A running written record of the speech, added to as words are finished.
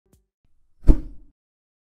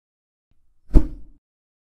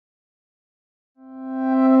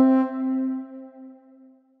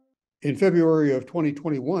In February of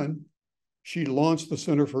 2021, she launched the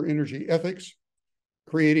Center for Energy Ethics,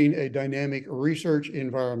 creating a dynamic research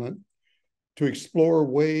environment to explore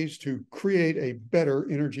ways to create a better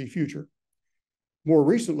energy future. More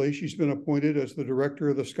recently, she's been appointed as the director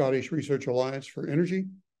of the Scottish Research Alliance for Energy,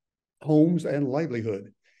 Homes, and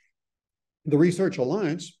Livelihood. The Research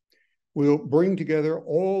Alliance will bring together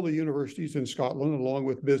all the universities in Scotland, along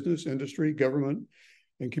with business, industry, government,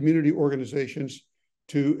 and community organizations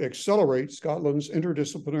to accelerate Scotland's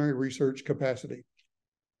interdisciplinary research capacity.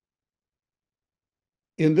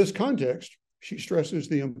 In this context, she stresses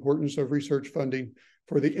the importance of research funding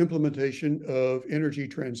for the implementation of energy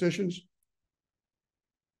transitions.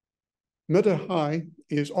 Mette High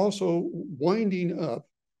is also winding up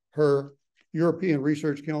her European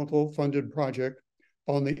Research Council funded project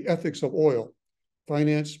on the ethics of oil,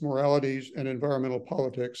 finance, moralities, and environmental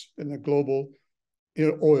politics in the global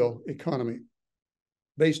oil economy.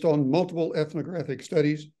 Based on multiple ethnographic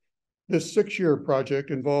studies, this 6-year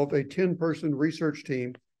project involved a 10-person research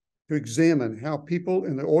team to examine how people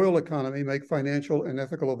in the oil economy make financial and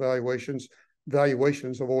ethical valuations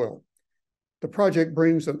of oil. The project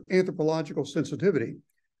brings an anthropological sensitivity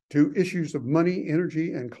to issues of money,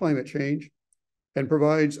 energy, and climate change, and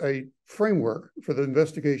provides a framework for the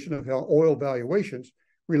investigation of how oil valuations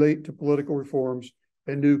relate to political reforms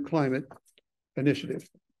and new climate initiatives.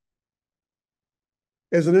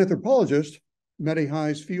 As an anthropologist, Mette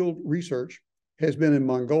High's field research has been in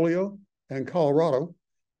Mongolia and Colorado,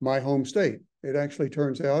 my home state. It actually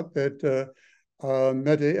turns out that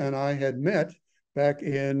Mette and I had met back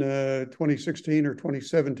in 2016 or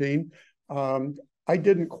 2017. I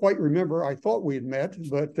didn't quite remember. I thought we had met,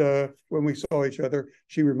 but when we saw each other,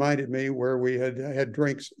 she reminded me where we had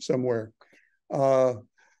drinks somewhere.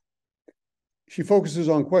 She focuses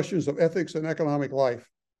on questions of ethics and economic life.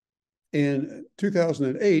 In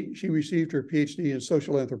 2008, she received her PhD in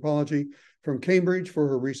social anthropology from Cambridge for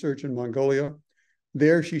her research in Mongolia.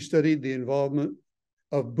 There, she studied the involvement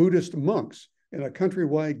of Buddhist monks in a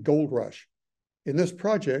countrywide gold rush. In this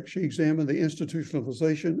project, she examined the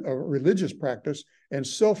institutionalization of religious practice and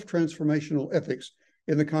self-transformational ethics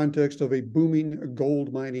in the context of a booming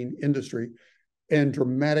gold mining industry and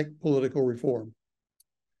dramatic political reform.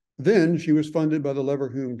 Then she was funded by the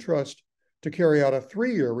Leverhulme Trust to carry out a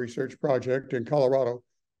 3-year research project in Colorado,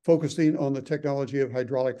 focusing on the technology of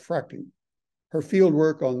hydraulic fracking. Her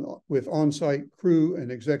fieldwork with on-site crew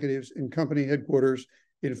and executives in company headquarters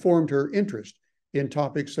informed her interest in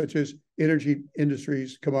topics such as energy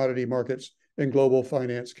industries, commodity markets, and global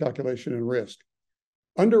finance calculation and risk.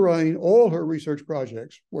 Underlying all her research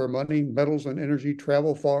projects, where money, metals, and energy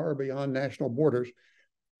travel far beyond national borders,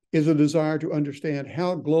 is a desire to understand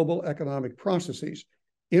how global economic processes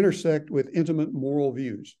intersect with intimate moral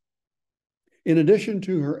views. In addition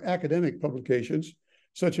to her academic publications,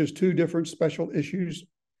 such as 2 different special issues,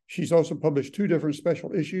 she's also published 2 different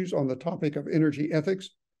special issues on the topic of energy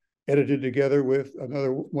ethics, edited together with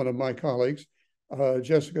another one of my colleagues,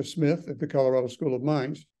 Jessica Smith at the Colorado School of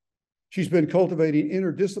Mines. She's been cultivating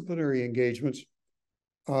interdisciplinary engagements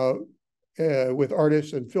with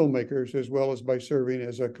artists and filmmakers, as well as by serving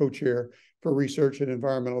as a co-chair for Research and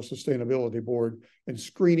Environmental Sustainability Board and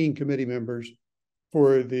screening committee members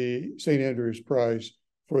for the St. Andrews Prize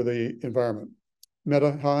for the Environment.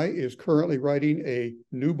 Mette High is currently writing a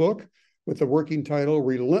new book with the working title,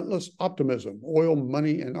 Relentless Optimism, Oil,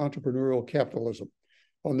 Money, and Entrepreneurial Capitalism.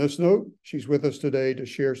 On this note, she's with us today to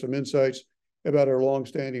share some insights about her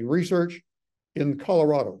longstanding research in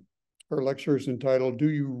Colorado. Her lecture is entitled, Do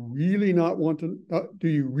You Really Not Know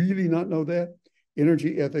That?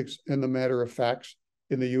 Energy Ethics and the Matter of Facts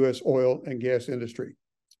in the U.S. Oil and Gas Industry.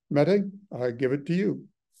 Mette, I give it to you.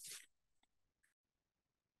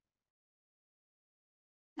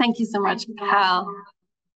 Thank you so much, Carl,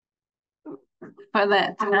 for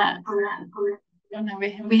that.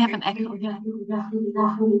 We have an echo here.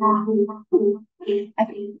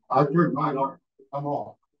 I'll turn mine off. I'm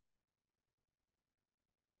off.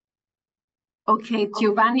 Okay,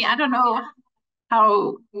 Giovanni, I don't know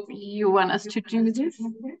how you want us to do this.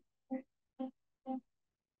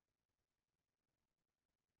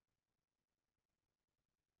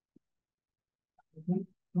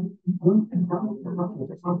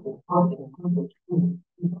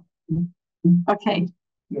 Okay.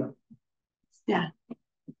 Yeah.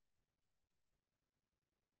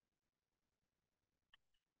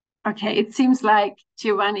 Okay, it seems like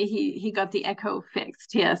Giovanni, he got the echo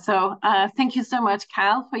fixed here. So thank you so much,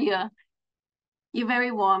 Kyle, for your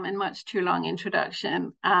very warm and much too long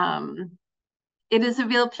introduction. It is a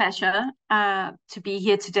real pleasure to be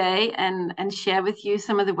here today and share with you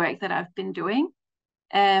some of the work that I've been doing.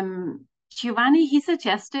 Giovanni, he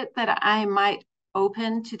suggested that I might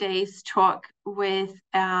open today's talk with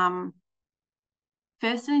first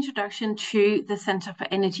an introduction to the Center for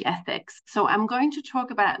Energy Ethics. So I'm going to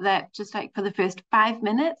talk about that just like for the first 5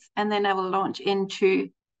 minutes, and then I will launch into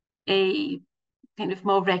a kind of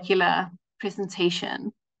more regular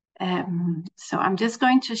presentation. So I'm just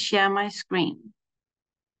going to share my screen.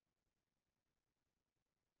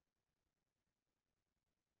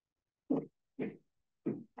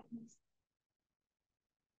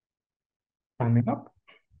 Coming up.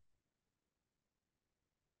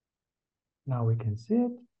 Now we can see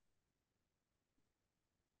it.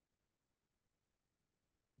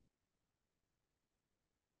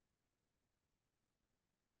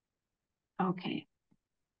 Okay.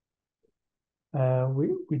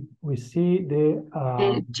 We see the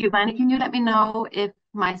Giovanni, can you let me know if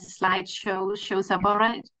my slideshow shows up all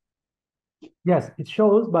right? Yes, it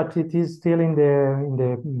shows, but it is still in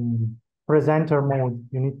the presenter mode.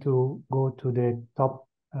 You need to go to the top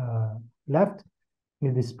left,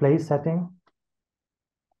 the display setting.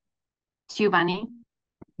 Giovanni,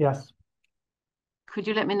 Yes. could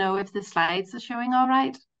you let me know if the slides are showing all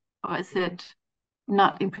right, or is it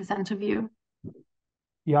not in presenter view?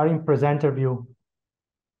 You are in presenter view.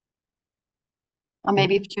 Or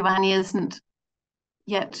maybe if Giovanni isn't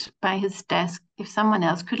yet by his desk, if someone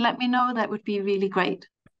else could let me know, that would be really great.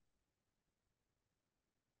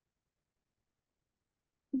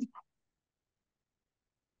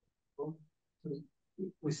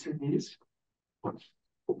 We see this.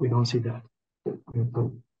 We don't see that. We have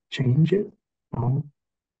to change it. I don't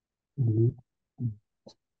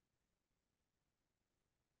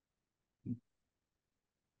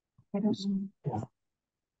know. Yeah.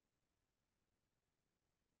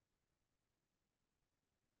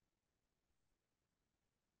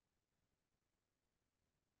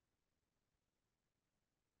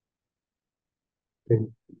 Okay.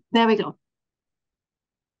 There we go.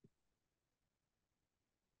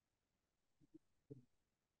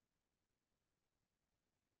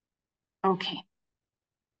 Okay.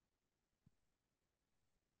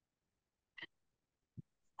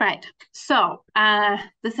 Right. So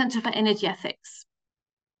the Center for Energy Ethics.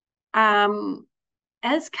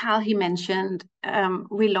 As Carl, he mentioned,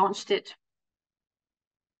 we launched it.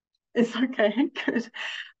 It's okay, good.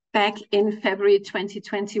 Back in February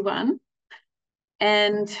 2021.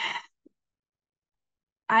 And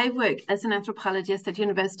I work as an anthropologist at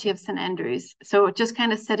University of St. Andrews. So just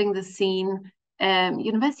kind of setting the scene.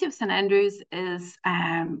 University of St. Andrews is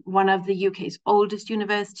one of the UK's oldest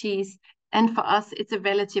universities. And for us, it's a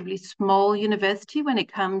relatively small university when it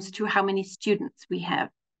comes to how many students we have.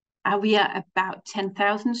 We are about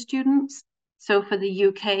 10,000 students. So for the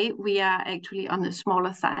UK, we are actually on the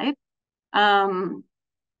smaller side. And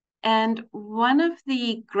one of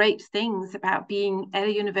the great things about being at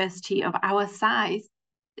a university of our size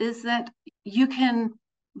is that you can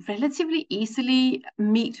relatively easily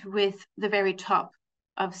meet with the very top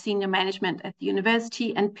of senior management at the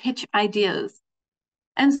university and pitch ideas.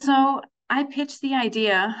 And so I pitched the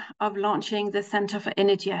idea of launching the Center for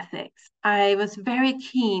Energy Ethics. I was very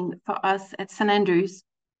keen for us at St. Andrews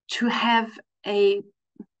to have a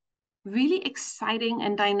really exciting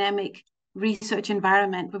and dynamic research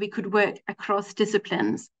environment where we could work across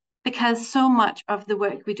disciplines, because so much of the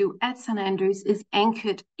work we do at St. Andrews is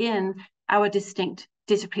anchored in our distinct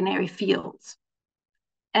disciplinary fields.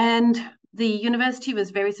 And the university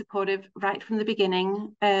was very supportive right from the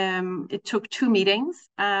beginning. It took 2 meetings.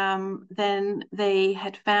 Then they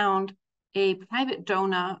had found a private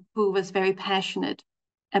donor who was very passionate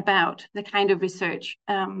about the kind of research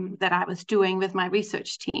that I was doing with my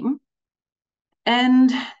research team. And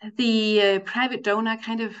the private donor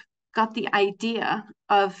kind of got the idea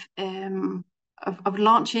of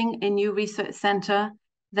launching a new research center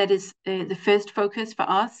that is the first focus for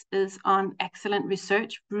us is on excellent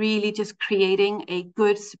research, really just creating a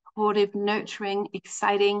good, supportive, nurturing,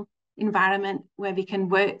 exciting environment where we can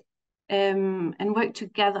work and work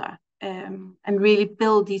together and really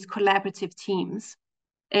build these collaborative teams.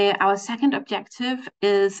 Our second objective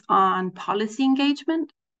is on policy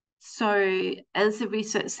engagement. So as a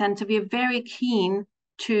research center, we are very keen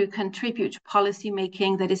to contribute to policy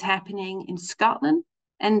making that is happening in Scotland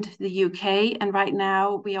and the UK. And right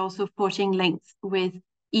now, we're also forging links with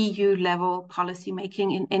EU level policy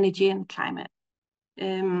making in energy and climate.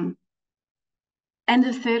 And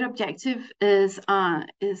the third objective is on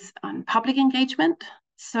public engagement.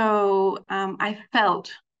 So I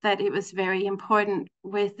felt that it was very important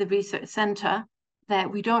with the research center that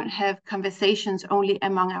we don't have conversations only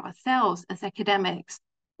among ourselves as academics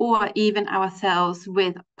or even ourselves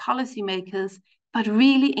with policymakers, but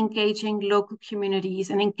really engaging local communities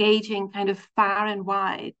and engaging kind of far and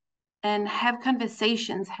wide, and have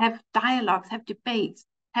conversations, have dialogues, have debates,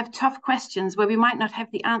 have tough questions where we might not have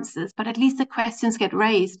the answers, but at least the questions get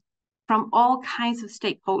raised from all kinds of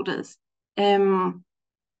stakeholders. And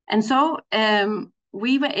so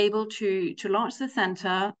we were able to launch the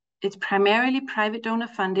center. It's primarily private donor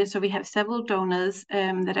funded, so we have several donors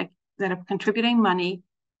that are contributing money.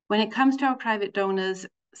 When it comes to our private donors,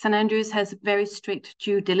 St. Andrews has very strict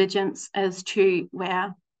due diligence as to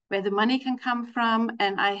where the money can come from,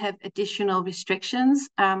 and I have additional restrictions.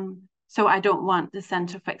 So I don't want the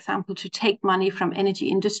center, for example, to take money from energy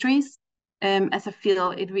industries, as I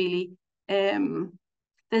feel it really,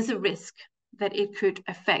 there's a risk that it could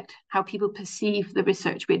affect how people perceive the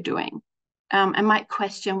research we're doing. I might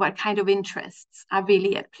question what kind of interests are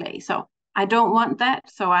really at play. So I don't want that.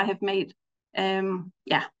 So I have made,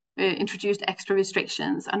 introduced extra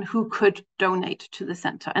restrictions on who could donate to the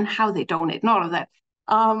center and how they donate and all of that.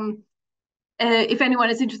 If anyone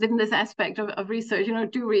is interested in this aspect of research,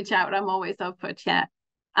 do reach out. I'm always up for a chat.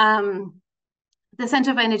 The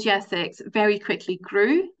Center for Energy Ethics very quickly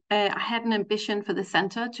grew. I had an ambition for the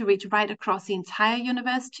center to reach right across the entire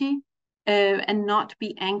university and not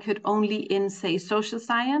be anchored only in, say, social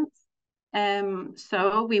science.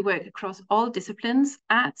 So we work across all disciplines: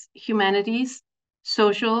 arts, humanities,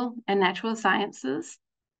 social, and natural sciences.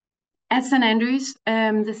 At St. Andrews,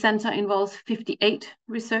 the center involves 58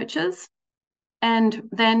 researchers. And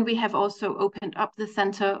then we have also opened up the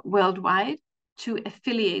center worldwide to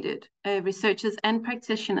affiliated researchers and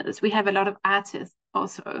practitioners. We have a lot of artists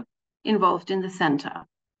also involved in the center.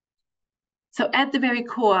 So at the very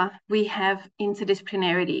core, we have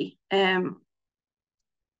interdisciplinarity.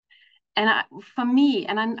 For me,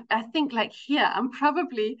 I think like here, I'm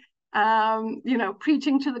probably,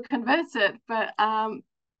 preaching to the converted, but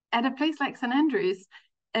at a place like St. Andrews,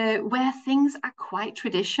 where things are quite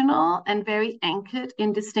traditional and very anchored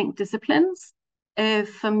in distinct disciplines,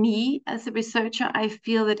 for me as a researcher, I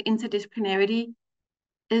feel that interdisciplinarity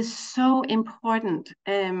is so important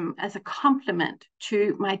as a complement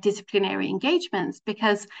to my disciplinary engagements,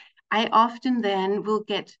 because I often then will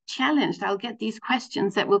get challenged. I'll get these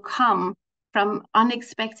questions that will come from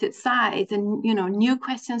unexpected sides, and new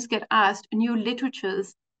questions get asked, new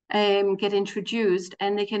literatures get introduced,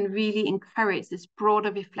 and they can really encourage this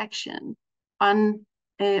broader reflection on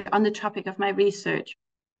the topic of my research.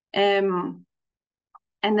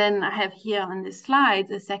 And then I have here on this slide,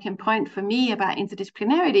 the second point for me about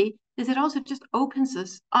interdisciplinarity is it also just opens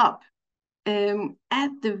us up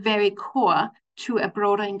at the very core to a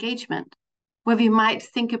broader engagement, where we might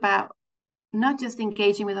think about not just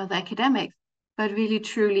engaging with other academics, but really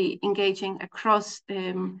truly engaging across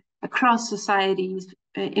societies,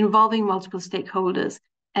 involving multiple stakeholders,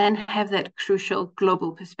 and have that crucial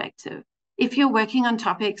global perspective. If you're working on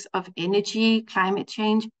topics of energy, climate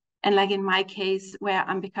change, and like in my case, where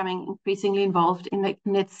I'm becoming increasingly involved in like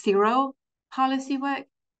net zero policy work,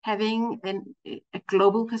 having a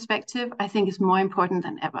global perspective, I think is more important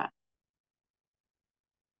than ever.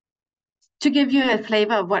 To give you a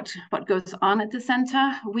flavor of what goes on at the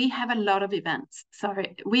center, we have a lot of events. So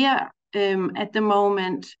we are at the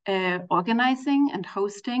moment organizing and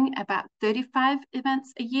hosting about 35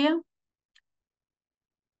 events a year.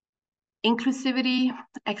 Inclusivity,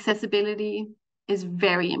 accessibility is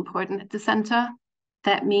very important at the center.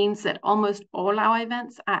 That means that almost all our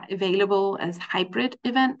events are available as hybrid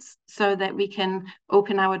events, so that we can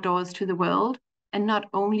open our doors to the world and not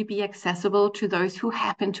only be accessible to those who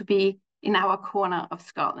happen to be in our corner of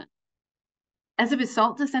Scotland. As a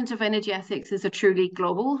result, the Centre for Energy Ethics is a truly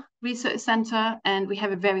global research centre, and we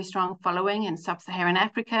have a very strong following in Sub-Saharan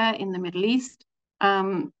Africa, in the Middle East,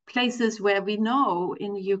 places where we know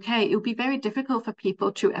in the UK it would be very difficult for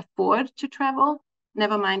people to afford to travel,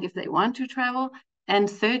 never mind if they want to travel. And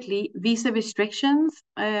thirdly, visa restrictions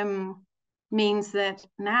means that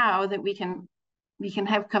now that we can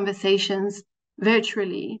have conversations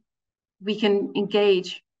virtually, we can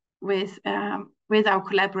engage with our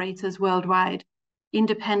collaborators worldwide,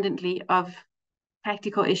 independently of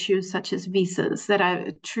practical issues such as visas that are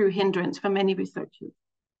a true hindrance for many researchers.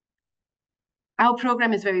 Our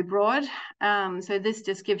program is very broad, so this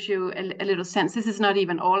just gives you a little sense. This is not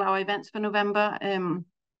even all our events for November.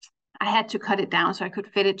 I had to cut it down so I could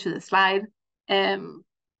fit it to the slide.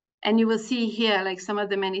 And you will see here like some of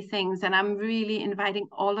the many things, and I'm really inviting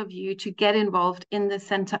all of you to get involved in the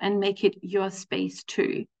center and make it your space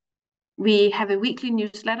too. We have a weekly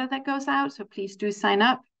newsletter that goes out, so please do sign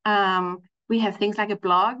up. We have things like a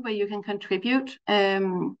blog where you can contribute.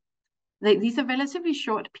 These are relatively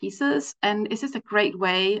short pieces, and it's just a great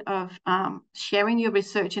way of sharing your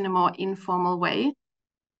research in a more informal way.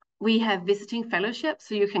 We have visiting fellowships,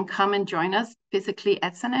 so you can come and join us physically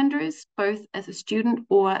at St. Andrews, both as a student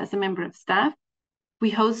or as a member of staff.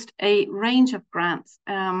 We host a range of grants.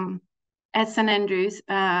 At St. Andrews,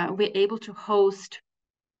 we're able to host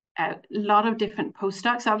a lot of different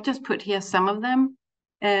postdocs. I've just put here some of them.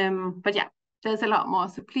 But yeah, there's a lot more.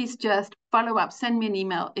 So please just follow up, send me an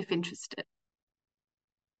email if interested.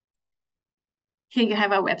 Here you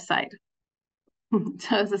have our website.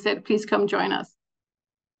 So as I said, please come join us.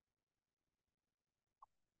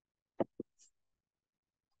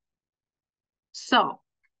 So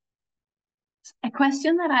a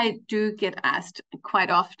question that I do get asked quite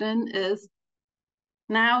often is,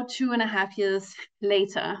 now 2.5 years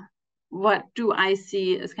later, what do I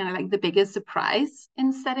see as kind of like the biggest surprise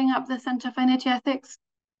in setting up the Center for Energy Ethics?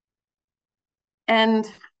 And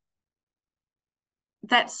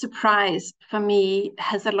that surprise for me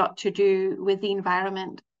has a lot to do with the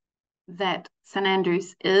environment that St.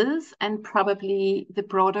 Andrews is, and probably the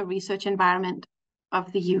broader research environment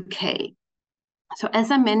of the UK. So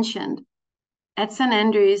as I mentioned, at St.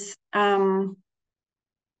 Andrews,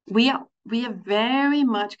 we are very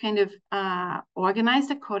much kind of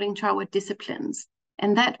organized according to our disciplines.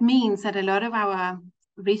 And that means that a lot of our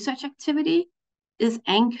research activity is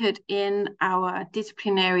anchored in our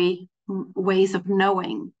disciplinary ways of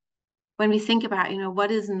knowing. When we think about,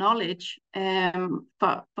 what is knowledge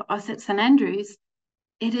for us at St. Andrews,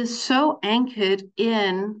 it is so anchored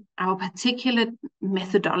in our particular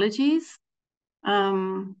methodologies,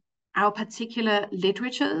 our particular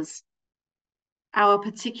literatures, our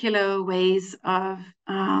particular ways of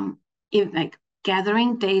like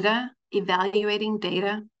gathering data, evaluating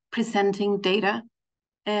data, presenting data.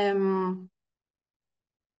 And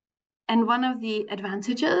one of the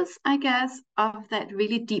advantages, I guess, of that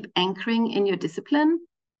really deep anchoring in your discipline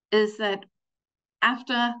is that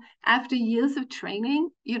after years of training,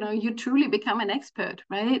 you truly become an expert,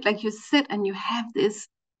 right? Like you sit and you have this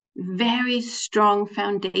very strong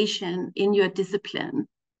foundation in your discipline.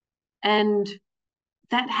 And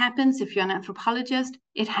that happens if you're an anthropologist.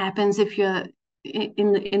 It happens if you're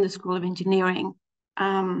in the School of Engineering.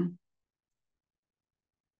 And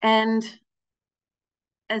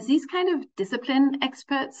as these kind of discipline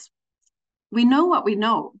experts, we know what we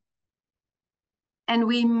know. And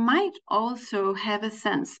we might also have a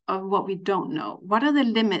sense of what we don't know. What are the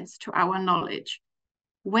limits to our knowledge?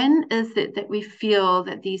 When is it that we feel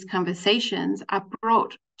that these conversations are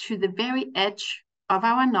brought to the very edge of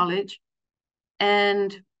our knowledge,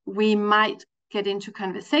 and we might get into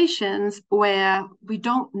conversations where we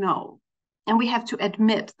don't know, and we have to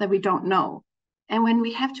admit that we don't know? And when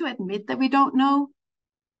we have to admit that we don't know,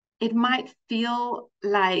 it might feel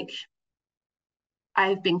like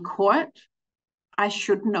I've been caught. I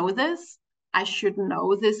should know this. I should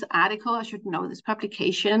know this article. I should know this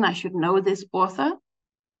publication. I should know this author.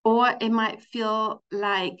 Or it might feel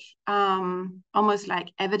like almost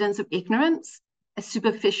like evidence of ignorance, a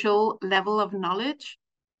superficial level of knowledge.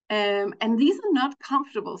 And these are not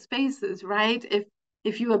comfortable spaces, right?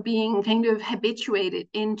 If you are being kind of habituated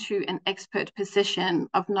into an expert position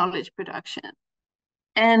of knowledge production.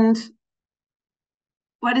 And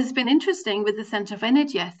what has been interesting with the Center for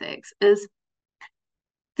Energy Ethics is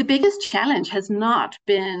the biggest challenge has not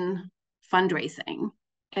been fundraising,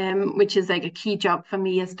 which is like a key job for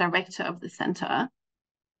me as director of the center.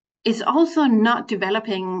 It's also not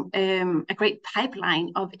developing a great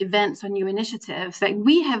pipeline of events or new initiatives. Like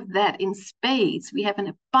we have that in spades. We have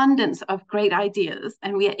an abundance of great ideas,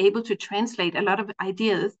 and we are able to translate a lot of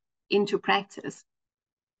ideas into practice.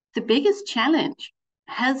 The biggest challenge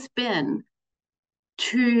has been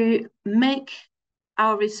to make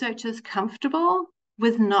our researchers comfortable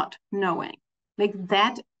with not knowing. Like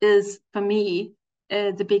that is, for me,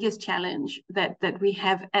 the biggest challenge that we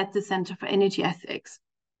have at the Center for Energy Ethics.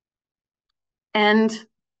 And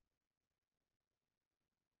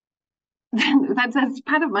that's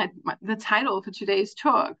part of the title for today's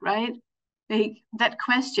talk, right? Like that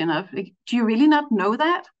question of, like, do you really not know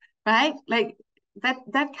that, right? Like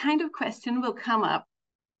that kind of question will come up.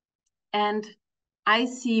 And I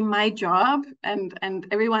see my job and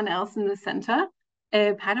everyone else in the center,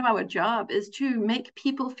 part of our job is to make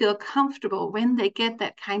people feel comfortable when they get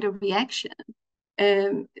that kind of reaction,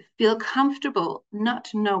 feel comfortable not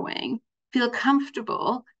knowing, feel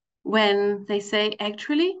comfortable when they say,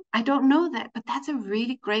 actually, I don't know that, but that's a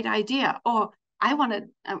really great idea. Or I want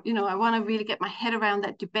to really get my head around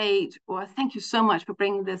that debate, or thank you so much for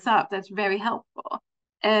bringing this up. That's very helpful.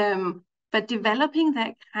 But developing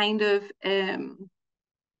that kind of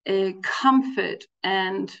comfort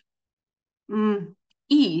and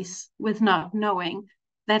ease with not knowing,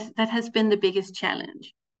 that has been the biggest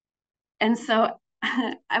challenge. And so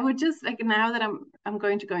I would just, like, now that I'm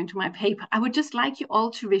going to go into my paper, I would just like you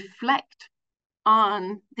all to reflect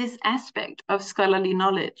on this aspect of scholarly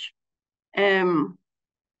knowledge.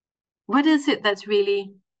 What is it that's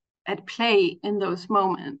really at play in those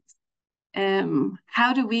moments?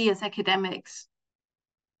 How do we as academics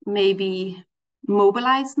maybe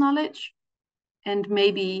mobilize knowledge and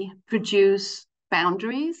maybe produce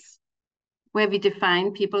boundaries where we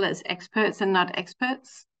define people as experts and not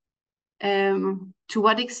experts? To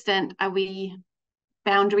what extent are we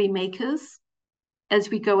boundary makers as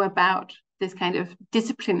we go about this kind of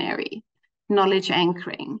disciplinary knowledge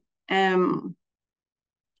anchoring?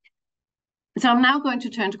 So I'm now going to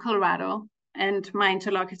turn to Colorado and my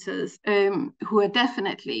interlocutors, who are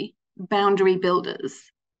definitely boundary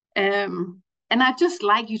builders. And I'd just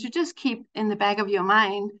like you to just keep in the back of your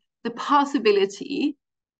mind the possibility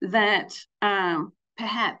that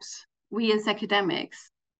perhaps we as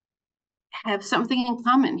academics have something in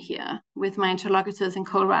common here with my interlocutors in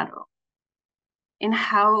Colorado in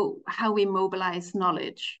how we mobilize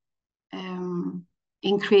knowledge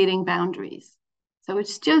in creating boundaries. So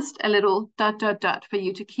it's just a little ... for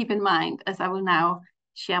you to keep in mind as I will now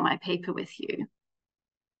share my paper with you.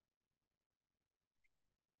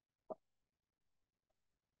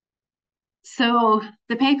 So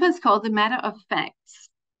the paper is called The Matter of Facts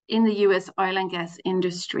in the US Oil and Gas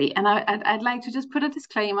Industry. And I'd like to just put a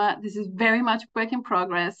disclaimer. This is very much work in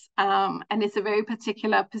progress, and it's a very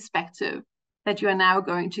particular perspective that you are now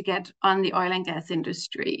going to get on the oil and gas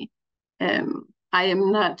industry. I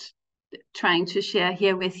am not trying to share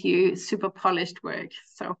here with you super polished work,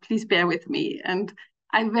 so please bear with me. And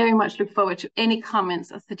I very much look forward to any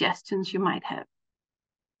comments or suggestions you might have.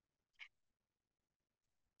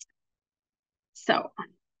 So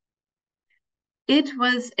it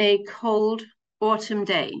was a cold autumn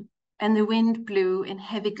day, and the wind blew in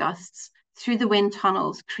heavy gusts through the wind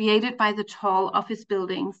tunnels created by the tall office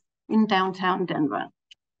buildings in downtown Denver.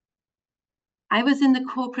 I was in the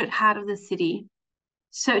corporate heart of the city,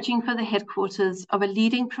 searching for the headquarters of a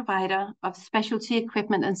leading provider of specialty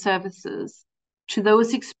equipment and services to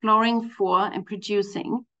those exploring for and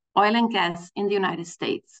producing oil and gas in the United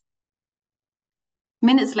States.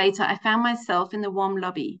 Minutes later, I found myself in the warm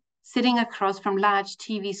lobby, sitting across from large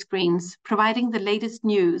TV screens, providing the latest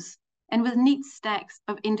news, and with neat stacks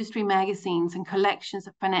of industry magazines and collections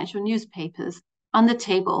of financial newspapers on the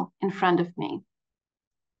table in front of me.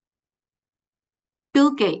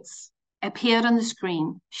 Bill Gates appeared on the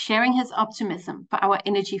screen, sharing his optimism for our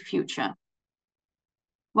energy future.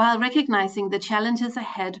 While recognizing the challenges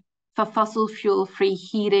ahead for fossil fuel-free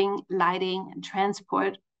heating, lighting, and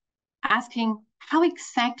transport, asking how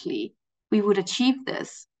exactly we would achieve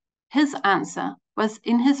this, his answer was,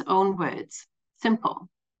 in his own words, simple.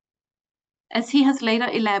 As he has later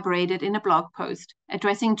elaborated in a blog post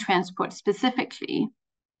addressing transport specifically,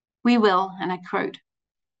 we will, and I quote,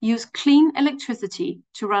 use clean electricity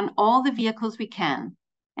to run all the vehicles we can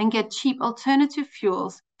and get cheap alternative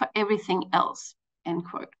fuels for everything else, end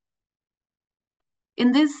quote.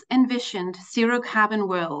 In this envisioned zero-carbon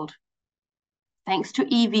world, thanks to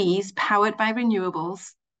EVs powered by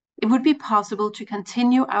renewables, it would be possible to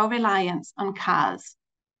continue our reliance on cars.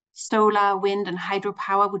 Solar, wind, and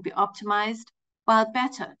hydropower would be optimized, while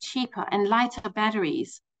better, cheaper, and lighter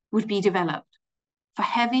batteries would be developed. For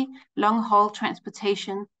heavy, long-haul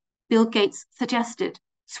transportation, Bill Gates suggested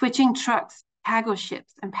switching trucks, cargo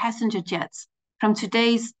ships, and passenger jets from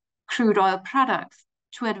today's crude oil products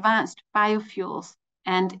to advanced biofuels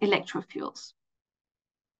and electrofuels.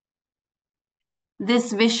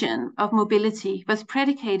 This vision of mobility was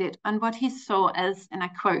predicated on what he saw as, and I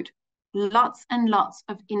quote, lots and lots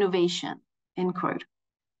of innovation, end quote,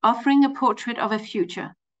 offering a portrait of a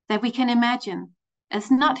future that we can imagine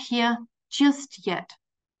as not here just yet,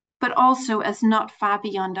 but also as not far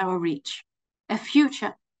beyond our reach. A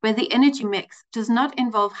future where the energy mix does not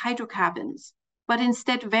involve hydrocarbons, but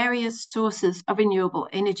instead various sources of renewable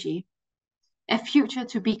energy. A future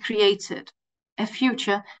to be created, a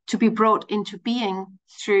future to be brought into being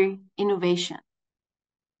through innovation.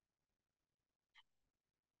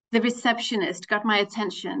 The receptionist got my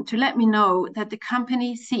attention to let me know that the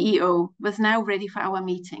company CEO was now ready for our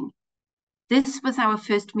meeting. This was our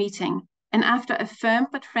first meeting, and after a firm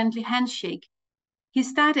but friendly handshake, he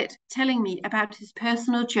started telling me about his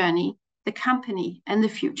personal journey, the company, and the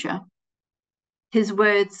future. His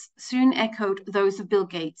words soon echoed those of Bill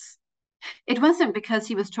Gates. It wasn't because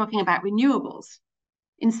he was talking about renewables.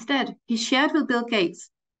 Instead, he shared with Bill Gates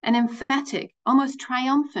an emphatic, almost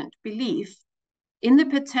triumphant belief in the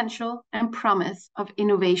potential and promise of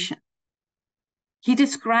innovation. He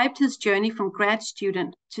described his journey from grad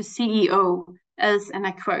student to CEO as, and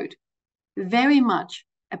I quote, very much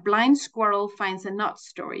a blind squirrel finds a nut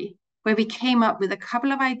story, where we came up with a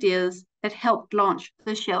couple of ideas that helped launch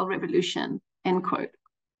the shale revolution, end quote.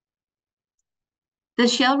 The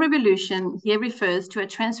shale revolution here refers to a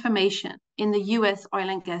transformation in the US oil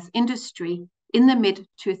and gas industry in the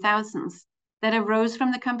mid-2000s that arose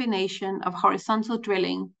from the combination of horizontal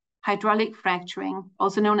drilling, hydraulic fracturing,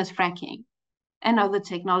 also known as fracking, and other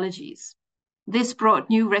technologies. This brought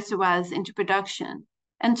new reservoirs into production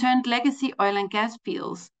and turned legacy oil and gas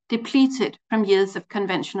fields depleted from years of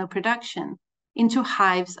conventional production into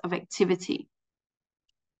hives of activity.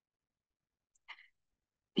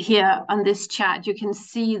 Here on this chart, you can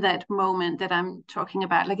see that moment that I'm talking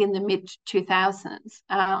about, like in the mid-2000s,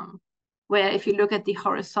 where if you look at the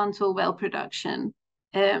horizontal well production,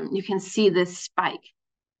 you can see this spike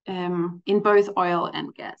in both oil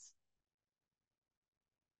and gas.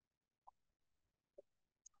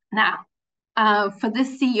 Now, for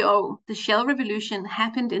this CEO, the shale revolution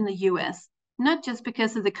happened in the US, not just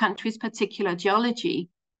because of the country's particular geology,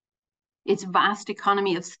 its vast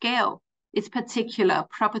economy of scale, its particular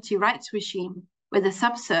property rights regime, where the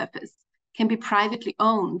subsurface can be privately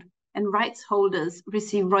owned and rights holders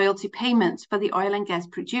receive royalty payments for the oil and gas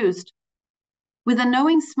produced. With a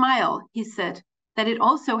knowing smile, he said that it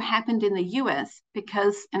also happened in the US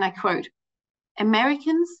because, and I quote,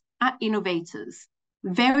 Americans are innovators,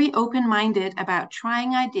 very open-minded about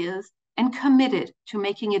trying ideas and committed to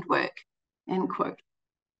making it work, end quote.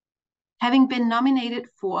 Having been nominated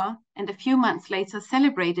for, and a few months later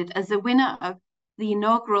celebrated as the winner of the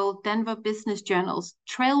inaugural Denver Business Journal's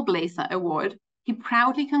Trailblazer Award, he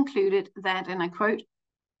proudly concluded that, and I quote,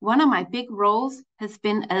 one of my big roles has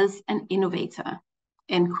been as an innovator,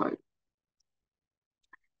 end quote.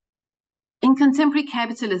 In contemporary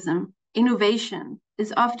capitalism, innovation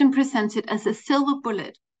is often presented as a silver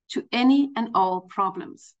bullet to any and all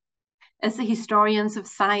problems. As the historians of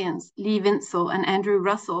science, Lee Winsel and Andrew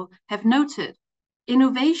Russell have noted,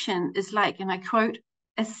 innovation is like, and I quote,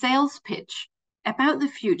 a sales pitch about the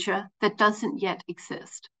future that doesn't yet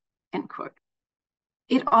exist, end quote.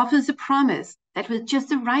 It offers a promise that with just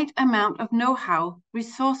the right amount of know-how,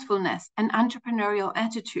 resourcefulness, and entrepreneurial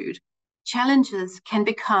attitude, challenges can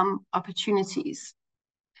become opportunities.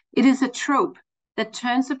 It is a trope that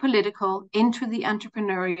turns the political into the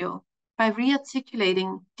entrepreneurial by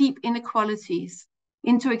re-articulating deep inequalities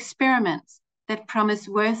into experiments that promise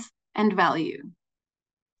worth and value.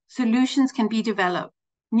 Solutions can be developed,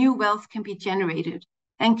 new wealth can be generated,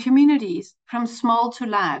 and communities from small to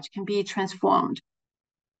large can be transformed.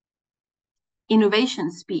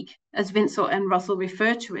 Innovation speak, as Winsel and Russell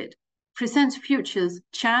refer to it, presents futures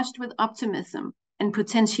charged with optimism and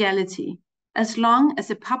potentiality, as long as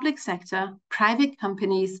the public sector, private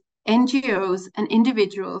companies, NGOs, and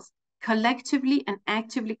individuals collectively and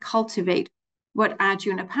actively cultivate what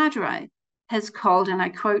Arjuna Padrai has called, and I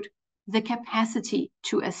quote, the capacity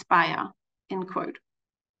to aspire, end quote.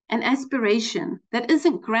 An aspiration that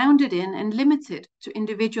isn't grounded in and limited to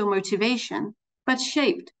individual motivation, but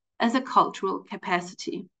shaped as a cultural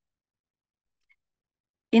capacity.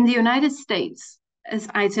 In the United States, as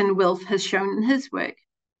Eitan Wilf has shown in his work,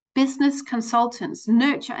 business consultants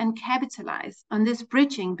nurture and capitalize on this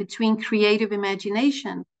bridging between creative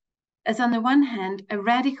imagination as, on the one hand, a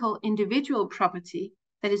radical individual property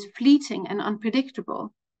that is fleeting and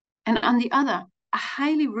unpredictable, and on the other, a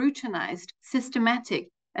highly routinized, systematic,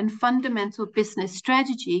 and fundamental business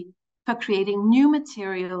strategy for creating new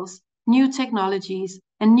materials, new technologies,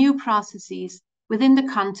 and new processes within the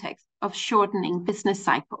context of shortening business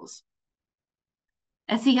cycles.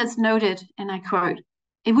 As he has noted, and I quote,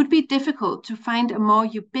 it would be difficult to find a more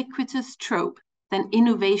ubiquitous trope than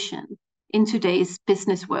innovation in today's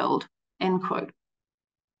business world, end quote.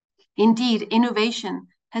 Indeed, innovation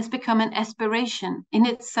has become an aspiration in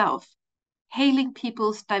itself, hailing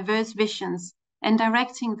people's diverse visions and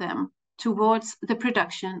directing them towards the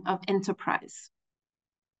production of enterprise.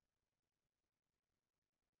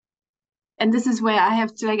 And this is where I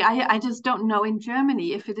have to, I just don't know in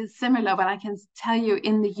Germany if it is similar, but I can tell you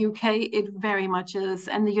in the UK, it very much is.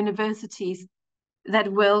 And the universities,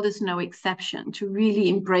 that world is no exception to really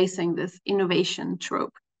embracing this innovation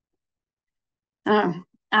trope. Lili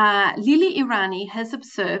Irani has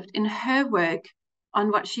observed in her work on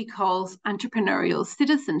what she calls entrepreneurial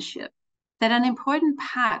citizenship, that an important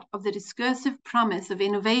part of the discursive promise of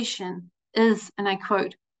innovation is, and I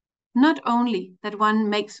quote, not only that one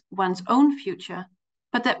makes one's own future,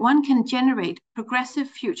 but that one can generate progressive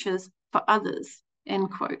futures for others,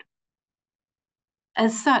 end quote.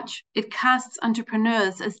 As such, it casts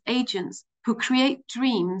entrepreneurs as agents who create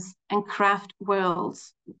dreams and craft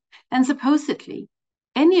worlds. And supposedly,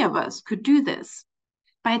 any of us could do this.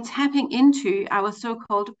 By tapping into our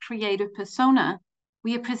so-called creative persona,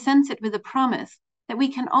 we are presented with a promise that we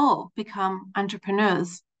can all become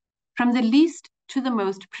entrepreneurs, from the least to the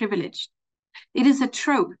most privileged. It is a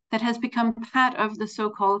trope that has become part of the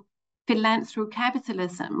so-called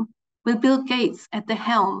philanthrocapitalism, with Bill Gates at the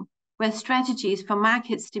helm, where strategies for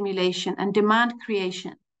market stimulation and demand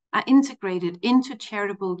creation are integrated into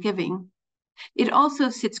charitable giving. It also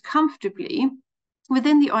sits comfortably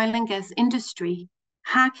within the oil and gas industry,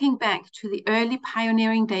 harking back to the early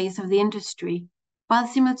pioneering days of the industry, while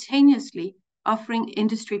simultaneously offering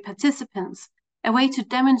industry participants a way to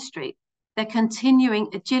demonstrate their continuing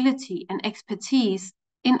agility and expertise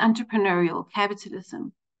in entrepreneurial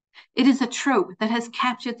capitalism. It is a trope that has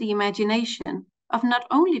captured the imagination of not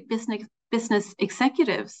only business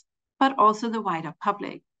executives, but also the wider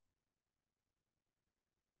public.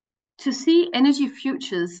 To see energy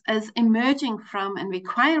futures as emerging from and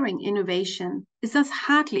requiring innovation is thus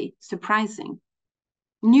hardly surprising.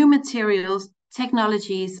 New materials,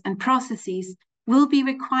 technologies, and processes will be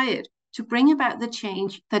required to bring about the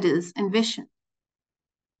change that is envisioned.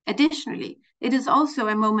 Additionally, it is also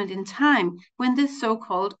a moment in time when this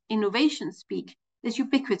so-called innovation speak is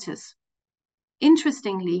ubiquitous.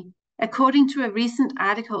 Interestingly, according to a recent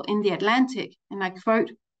article in The Atlantic, and I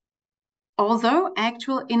quote, "Although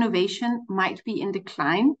actual innovation might be in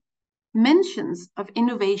decline, mentions of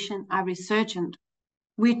innovation are resurgent.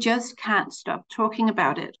 We just can't stop talking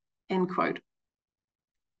about it," end quote.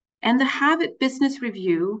 And the Harvard Business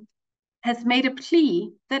Review has made a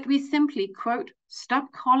plea that we simply, quote,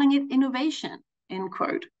 "stop calling it innovation," end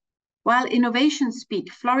quote. While innovation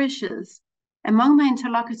speak flourishes among my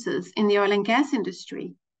interlocutors in the oil and gas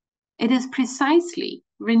industry, it is precisely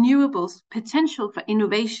renewables' potential for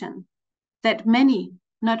innovation that many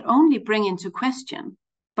not only bring into question,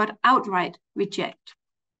 but outright reject.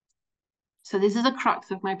 So this is a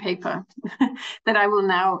crux of my paper that I will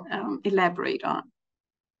now elaborate on.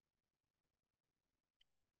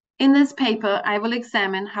 In this paper, I will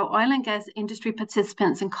examine how oil and gas industry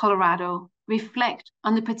participants in Colorado reflect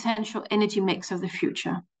on the potential energy mix of the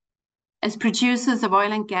future. As producers of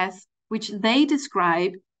oil and gas, which they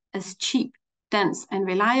describe as cheap, dense, and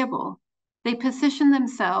reliable, they position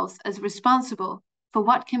themselves as responsible for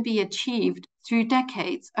what can be achieved through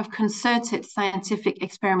decades of concerted scientific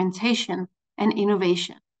experimentation and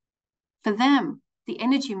innovation. For them, the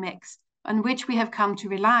energy mix on which we have come to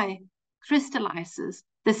rely crystallizes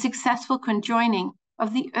the successful conjoining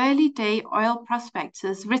of the early day oil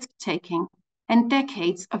prospectors' risk-taking and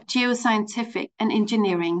decades of geoscientific and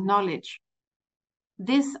engineering knowledge.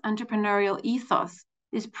 This entrepreneurial ethos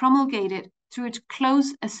is promulgated through its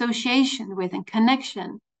close association with and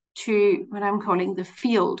connection to what I'm calling the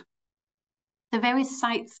field, the very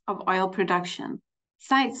sites of oil production,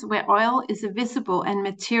 sites where oil is a visible and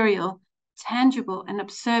material, tangible and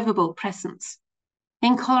observable presence.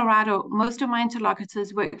 In Colorado, most of my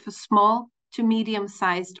interlocutors work for small to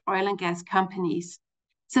medium-sized oil and gas companies.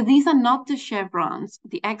 So these are not the Chevrons,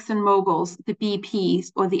 the ExxonMobils, the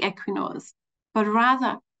BPs, or the Equinors, but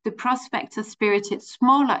rather the prospector-spirited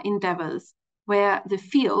smaller endeavors where the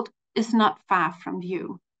field is not far from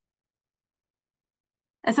view.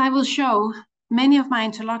 As I will show, many of my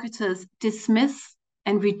interlocutors dismiss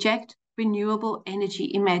and reject renewable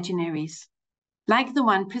energy imaginaries, like the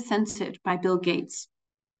one presented by Bill Gates.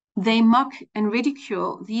 They mock and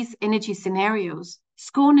ridicule these energy scenarios,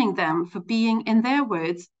 scorning them for being, in their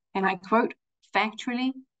words, and I quote,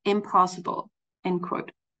 "factually impossible," end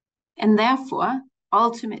quote, and therefore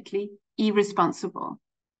ultimately irresponsible.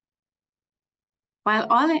 While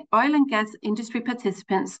oil and gas industry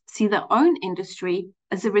participants see their own industry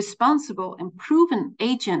as a responsible and proven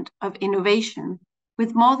agent of innovation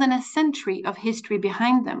with more than a century of history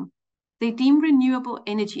behind them, they deem renewable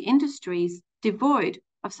energy industries devoid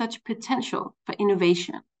of such potential for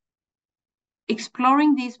innovation.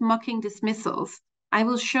 Exploring these mocking dismissals, I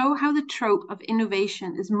will show how the trope of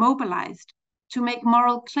innovation is mobilized to make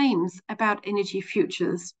moral claims about energy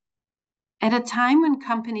futures. At a time when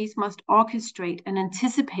companies must orchestrate and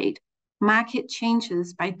anticipate market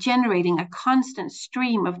changes by generating a constant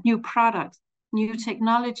stream of new products, new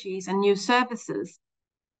technologies, and new services,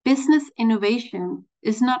 business innovation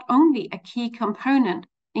is not only a key component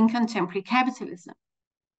in contemporary capitalism.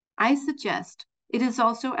 I suggest it is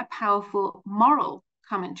also a powerful moral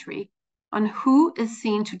commentary on who is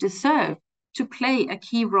seen to deserve to play a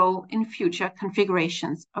key role in future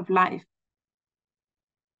configurations of life.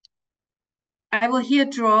 I will here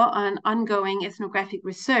draw on ongoing ethnographic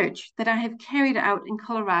research that I have carried out in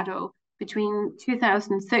Colorado between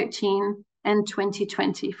 2013 and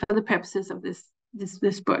 2020 for the purposes of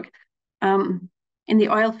this book, in the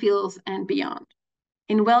oil fields and beyond.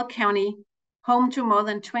 In Weld County, home to more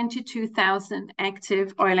than 22,000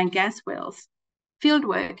 active oil and gas wells,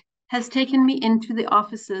 fieldwork has taken me into the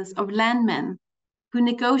offices of landmen who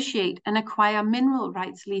negotiate and acquire mineral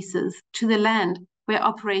rights leases to the land where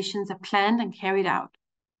operations are planned and carried out.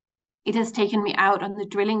 It has taken me out on the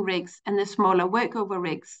drilling rigs and the smaller workover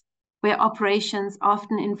rigs, where operations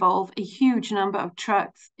often involve a huge number of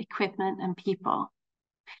trucks, equipment, and people.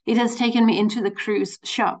 It has taken me into the cruise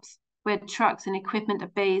shops, where trucks and equipment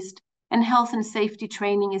are based and health and safety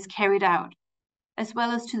training is carried out, as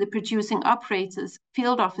well as to the producing operators,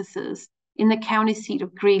 field officers in the county seat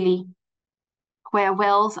of Greeley, where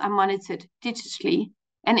wells are monitored digitally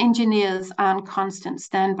and engineers are on constant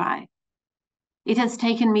standby. It has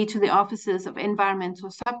taken me to the offices of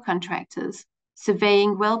environmental subcontractors,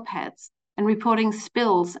 surveying well pads and reporting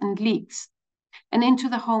spills and leaks, and into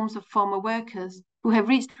the homes of former workers who have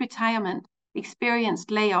reached retirement, experienced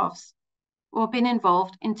layoffs, or been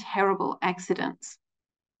involved in terrible accidents.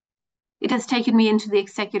 It has taken me into the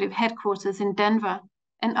executive headquarters in Denver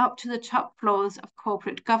and up to the top floors of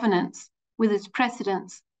corporate governance with its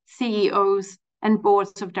presidents, CEOs, and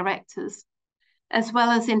boards of directors, as well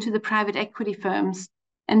as into the private equity firms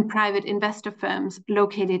and private investor firms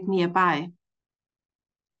located nearby.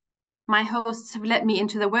 My hosts have let me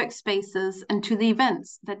into the workspaces and to the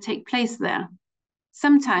events that take place there.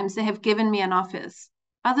 Sometimes they have given me an office.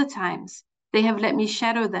 Other times, they have let me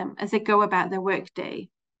shadow them as they go about their workday.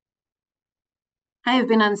 I have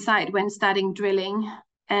been on site when starting drilling,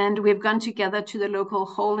 and we've gone together to the local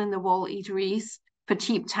hole-in-the-wall eateries for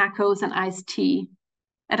cheap tacos and iced tea.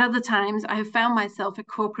 At other times, I have found myself at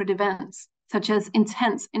corporate events, such as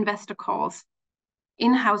intense investor calls,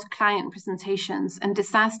 in-house client presentations, and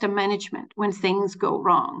disaster management when things go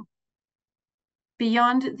wrong.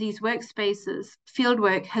 Beyond these workspaces,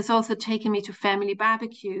 fieldwork has also taken me to family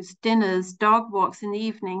barbecues, dinners, dog walks in the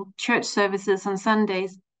evening, church services on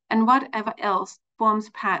Sundays, and whatever else forms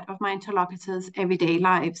part of my interlocutors' everyday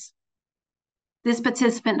lives. This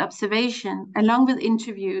participant observation, along with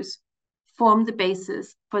interviews, form the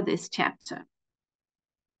basis for this chapter.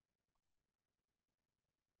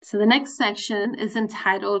 So the next section is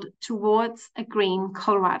entitled Towards a Green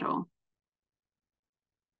Colorado.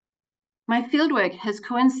 My fieldwork has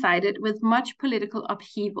coincided with much political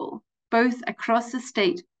upheaval, both across the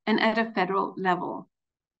state and at a federal level.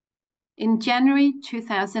 In January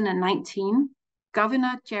 2019,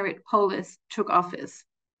 Governor Jared Polis took office,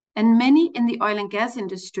 and many in the oil and gas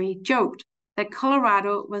industry joked that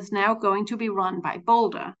Colorado was now going to be run by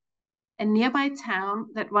Boulder, a nearby town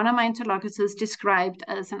that one of my interlocutors described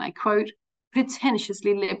as, and I quote,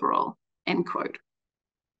 pretentiously liberal, end quote.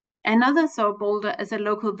 Another saw Boulder as a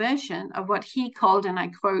local version of what he called, and I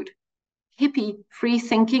quote, hippie,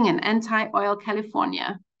 free-thinking and anti-oil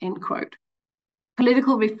California, end quote.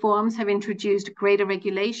 Political reforms have introduced greater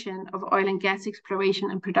regulation of oil and gas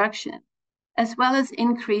exploration and production, as well as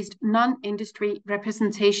increased non-industry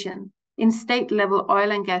representation in state-level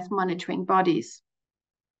oil and gas monitoring bodies.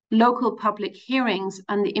 Local public hearings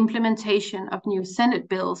on the implementation of new Senate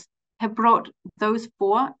bills have brought those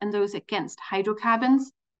for and those against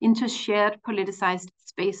hydrocarbons into shared politicized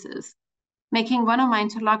spaces, making one of my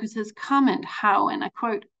interlocutors comment how, and I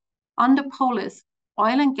quote, under Polis,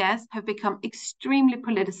 oil and gas have become extremely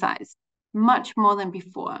politicized, much more than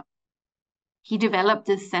before. He developed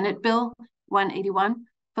this Senate Bill 181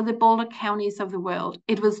 for the Boulder counties of the world.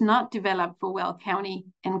 It was not developed for Weld County,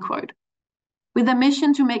 end quote. With a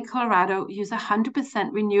mission to make Colorado use 100%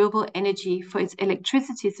 renewable energy for its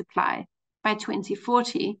electricity supply by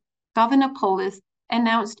 2040, Governor Polis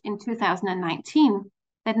announced in 2019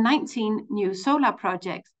 that 19 new solar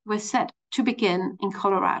projects were set to begin in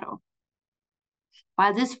Colorado.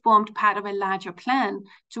 While this formed part of a larger plan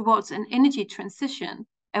towards an energy transition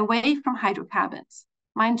away from hydrocarbons,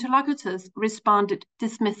 my interlocutors responded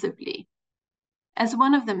dismissively. As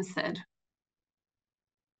one of them said,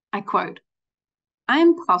 I quote,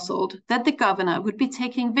 I'm puzzled that the governor would be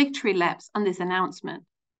taking victory laps on this announcement.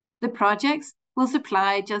 The projects will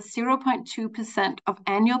supply just 0.2% of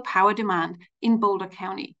annual power demand in Boulder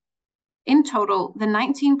County. In total, the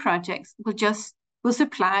 19 projects will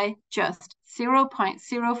supply just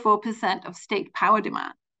 0.04% of state power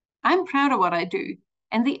demand. I'm proud of what I do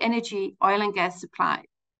and the energy oil and gas supply.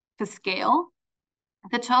 For scale,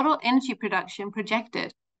 the total energy production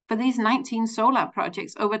projected for these 19 solar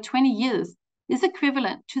projects over 20 years is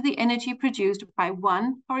equivalent to the energy produced by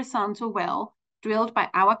one horizontal well drilled by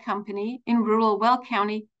our company in rural Well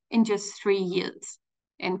County in just 3 years,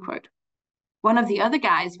 end quote. One of the other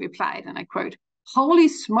guys replied, and I quote, "Holy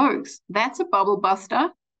smokes, that's a bubble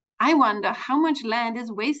buster. I wonder how much land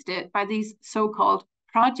is wasted by these so-called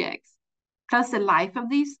projects. Plus the life of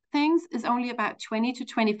these things is only about 20 to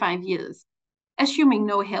 25 years, assuming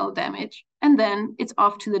no hail damage, and then it's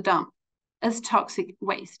off to the dump as toxic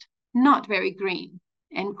waste. Not very green,"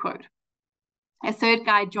 end quote. A third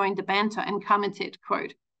guy joined the banter and commented,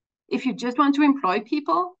 quote, "If you just want to employ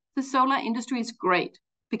people, the solar industry is great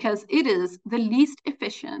because it is the least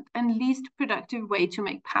efficient and least productive way to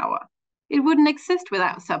make power. It wouldn't exist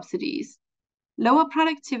without subsidies. Lower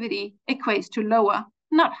productivity equates to lower,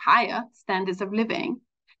 not higher, standards of living.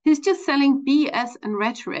 He's just selling BS and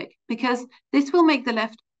rhetoric because this will make the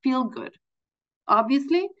left feel good.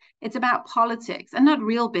 Obviously, it's about politics and not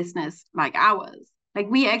real business like ours. Like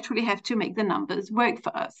we actually have to make the numbers work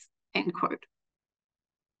for us," end quote.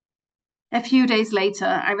 A few days later,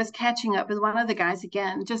 I was catching up with one of the guys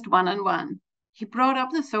again, just one-on-one. He brought up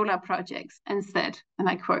the solar projects and said, and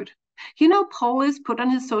I quote, "You know, Polis put on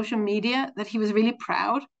his social media that he was really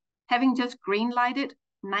proud, having just green-lighted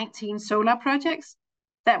 19 solar projects?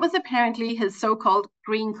 That was apparently his so-called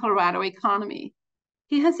green Colorado economy.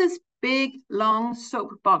 He has this big, long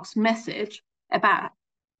soapbox message about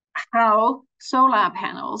how solar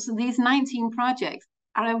panels, these 19 projects,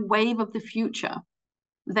 are a wave of the future.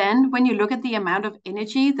 Then when you look at the amount of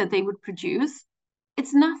energy that they would produce,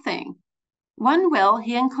 it's nothing. One well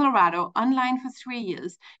here in Colorado, online for 3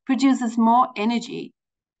 years, produces more energy.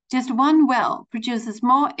 Just one well produces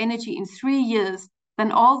more energy in 3 years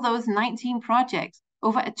than all those 19 projects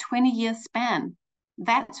over a 20-year span.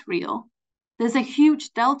 That's real. There's a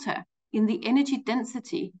huge delta in the energy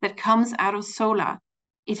density that comes out of solar.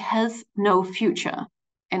 It has no future,"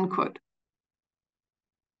 end quote.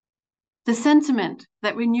 The sentiment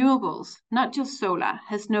that renewables, not just solar,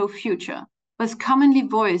 has no future was commonly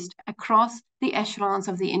voiced across the echelons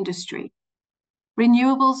of the industry.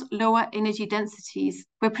 Renewables' lower energy densities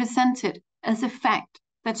were presented as a fact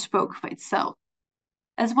that spoke for itself.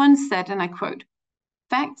 As one said, and I quote,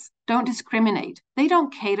 "Facts don't discriminate. They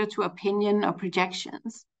don't cater to opinion or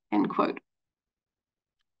projections," end quote.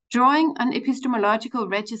 Drawing on epistemological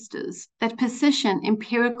registers that position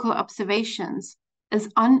empirical observations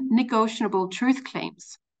as unnegotiable truth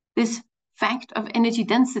claims, this fact of energy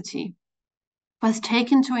density was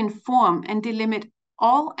taken to inform and delimit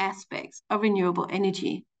all aspects of renewable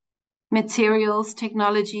energy. Materials,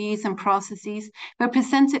 technologies, and processes were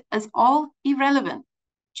presented as all irrelevant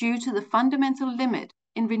due to the fundamental limit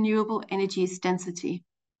in renewable energy's density.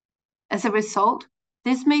 As a result,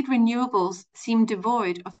 this made renewables seem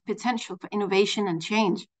devoid of potential for innovation and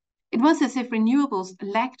change. It was as if renewables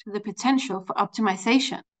lacked the potential for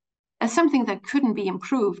optimization, as something that couldn't be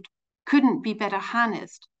improved, couldn't be better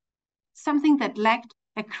harnessed, something that lacked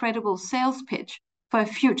a credible sales pitch for a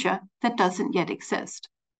future that doesn't yet exist.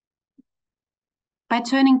 By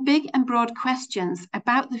turning big and broad questions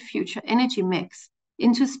about the future energy mix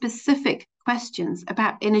into specific questions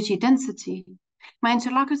about energy density, my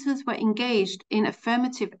interlocutors were engaged in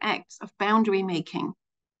affirmative acts of boundary making.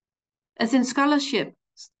 As in scholarship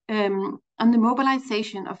on the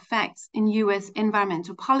mobilization of facts in US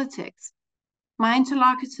environmental politics, my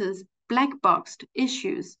interlocutors black-boxed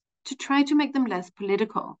issues to try to make them less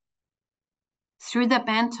political. Through their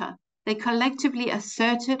banter, they collectively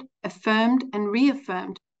asserted, affirmed, and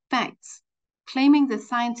reaffirmed facts, claiming the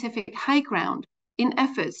scientific high ground in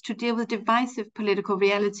efforts to deal with divisive political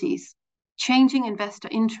realities, changing investor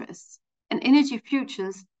interests, and energy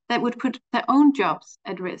futures that would put their own jobs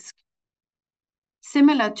at risk.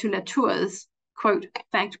 Similar to Latour's, quote,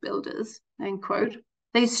 "fact builders," end quote,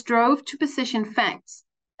 they strove to position facts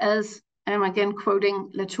as, and I'm again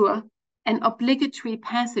quoting Latour, "an obligatory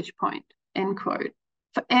passage point," end quote,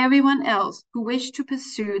 for everyone else who wished to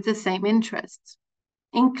pursue the same interests.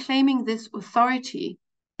 In claiming this authority,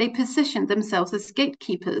 they positioned themselves as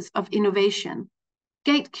gatekeepers of innovation,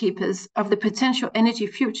 gatekeepers of the potential energy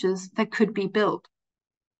futures that could be built.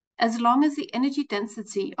 As long as the energy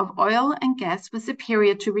density of oil and gas was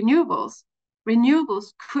superior to renewables,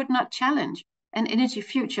 renewables could not challenge an energy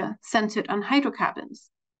future centered on hydrocarbons.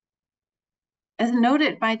 As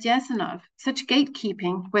noted by Jasanoff, such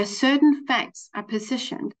gatekeeping, where certain facts are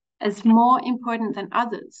positioned as more important than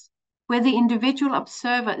others, where the individual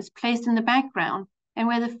observer is placed in the background, and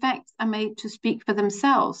where the facts are made to speak for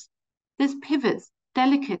themselves, this pivots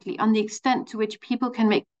delicately on the extent to which people can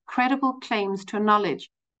make credible claims to knowledge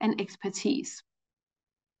and expertise.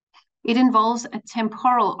 It involves a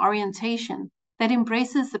temporal orientation that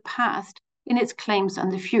embraces the past in its claims on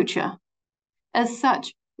the future. As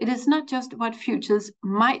such, it is not just what futures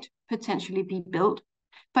might potentially be built,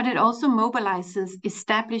 but it also mobilizes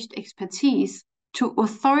established expertise to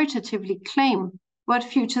authoritatively claim what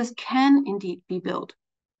futures can indeed be built.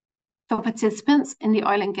 For participants in the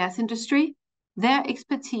oil and gas industry, their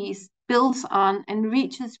expertise builds on and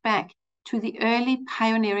reaches back to the early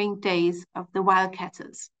pioneering days of the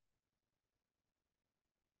wildcatters.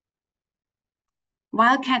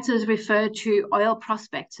 Wildcatters refer to oil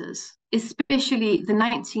prospectors, especially the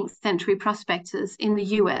 19th century prospectors in the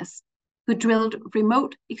US, who drilled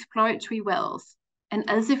remote exploratory wells, and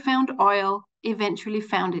as they found oil, eventually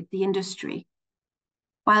founded the industry.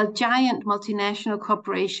 While giant multinational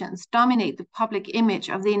corporations dominate the public image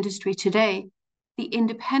of the industry today, the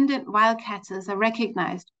independent wildcatters are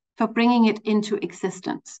recognized for bringing it into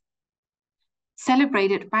existence.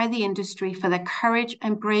 Celebrated by the industry for their courage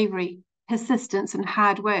and bravery, persistence and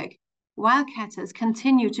hard work, wildcatters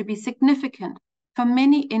continue to be significant for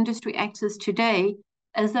many industry actors today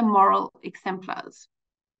as the moral exemplars.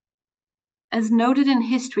 As noted in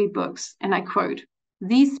history books, and I quote,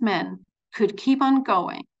 "These men could keep on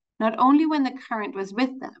going, not only when the current was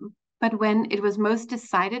with them, but when it was most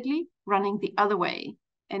decidedly running the other way,"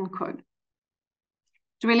 end quote.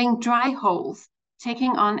 Drilling dry holes,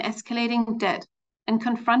 taking on escalating debt, and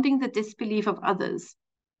confronting the disbelief of others,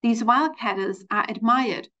 these wildcatters are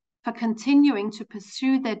admired for continuing to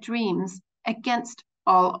pursue their dreams against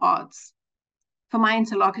all odds. For my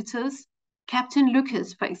interlocutors, Captain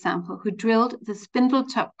Lucas, for example, who drilled the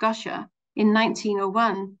Spindletop Gusher in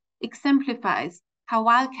 1901, exemplifies how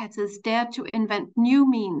wildcatters dared to invent new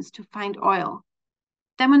means to find oil,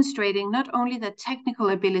 demonstrating not only their technical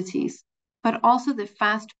abilities, but also the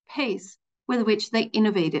fast pace with which they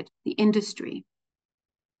innovated the industry.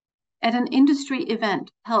 At an industry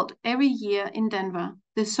event held every year in Denver,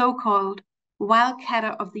 the so-called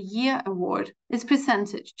Wildcatter of the Year Award is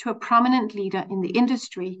presented to a prominent leader in the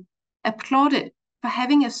industry, applauded for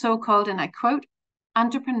having a so-called, and I quote,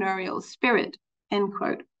 entrepreneurial spirit, end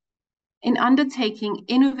quote, in undertaking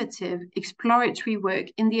innovative exploratory work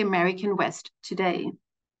in the American West today.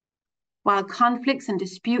 While conflicts and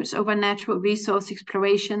disputes over natural resource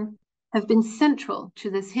exploration have been central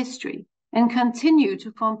to this history and continue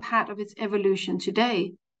to form part of its evolution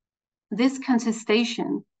today, this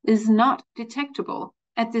contestation is not detectable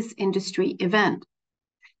at this industry event,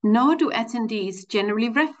 nor do attendees generally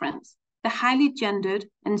reference the highly gendered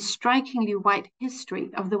and strikingly white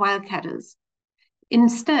history of the wildcatters.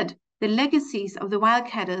 Instead, the legacies of the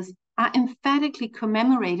wildcatters are emphatically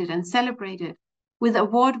commemorated and celebrated, with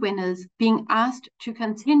award winners being asked to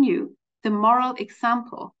continue the moral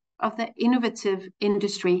example of their innovative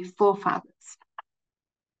industry forefathers.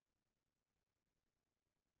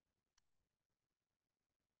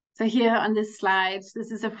 So here on this slide,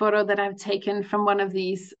 this is a photo that I've taken from one of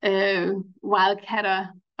these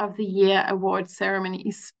Wildcatter of the Year award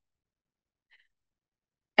ceremonies.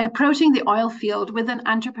 Approaching the oil field with an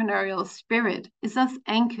entrepreneurial spirit is thus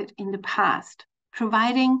anchored in the past,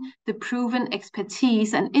 providing the proven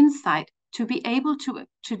expertise and insight to be able to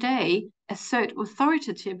today assert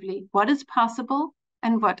authoritatively what is possible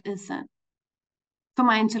and what isn't. For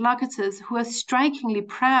my interlocutors who are strikingly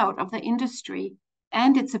proud of the industry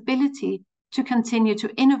and its ability to continue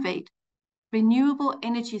to innovate, renewable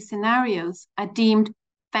energy scenarios are deemed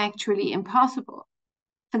factually impossible.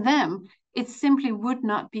 For them, it simply would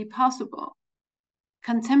not be possible.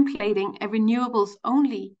 Contemplating a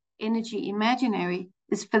renewables-only energy imaginary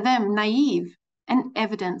is for them naive and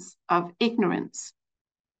evidence of ignorance.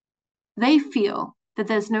 They feel that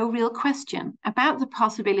there's no real question about the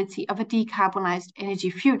possibility of a decarbonized energy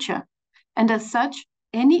future, and as such,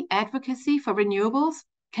 any advocacy for renewables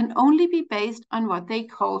can only be based on what they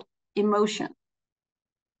call emotion.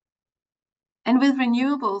 And with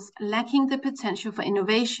renewables lacking the potential for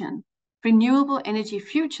innovation, renewable energy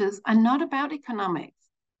futures are not about economics,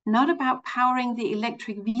 not about powering the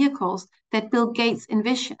electric vehicles that Bill Gates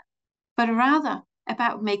envisioned, but rather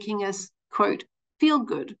about making us, quote, feel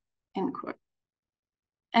good, end quote.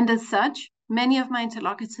 And as such, many of my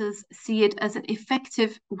interlocutors see it as an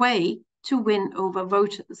effective way to win over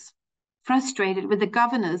voters. Frustrated with the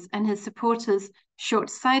governor's and his supporters'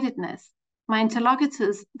 short-sightedness, my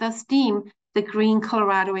interlocutors thus deem the green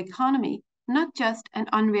Colorado economy not just an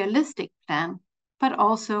unrealistic plan, but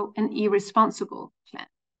also an irresponsible plan.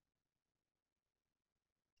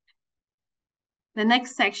 The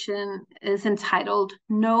next section is entitled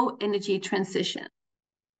No Energy Transition.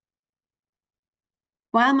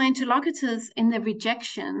 While my interlocutors in the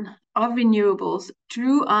rejection of renewables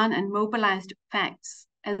drew on and mobilized facts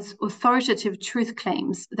as authoritative truth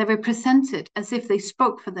claims that were presented as if they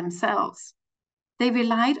spoke for themselves, they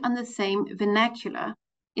relied on the same vernacular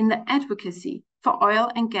in the advocacy for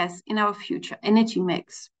oil and gas in our future energy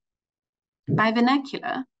mix. By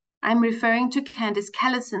vernacular, I'm referring to Candice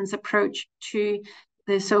Callison's approach to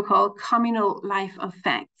the so-called communal life of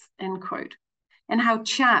facts, end quote, and how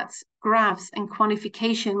charts, graphs, and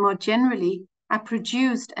quantification more generally are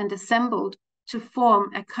produced and assembled to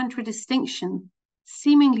form a contradistinction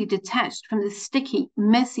seemingly detached from the sticky,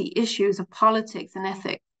 messy issues of politics and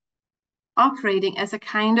ethics, operating as a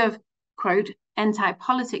kind of, quote,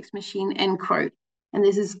 anti-politics machine, end quote. And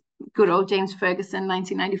this is good old James Ferguson,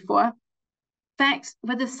 1994. Facts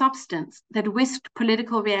were the substance that whisked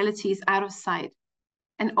political realities out of sight,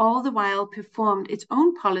 and all the while performed its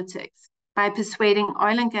own politics by persuading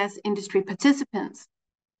oil and gas industry participants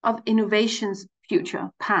of innovation's future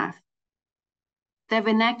path. Their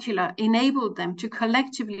vernacular enabled them to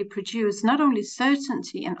collectively produce not only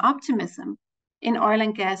certainty and optimism in oil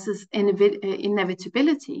and gas's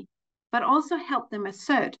inevitability, but also help them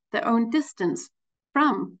assert their own distance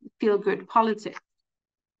from feel-good politics.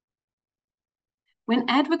 When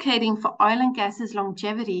advocating for oil and gas's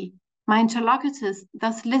longevity, my interlocutors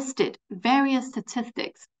thus listed various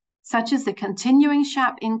statistics, such as the continuing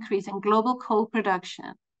sharp increase in global coal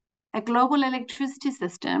production, a global electricity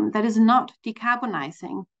system that is not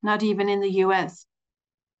decarbonizing, not even in the US,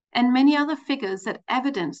 and many other figures that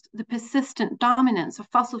evidenced the persistent dominance of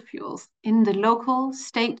fossil fuels in the local,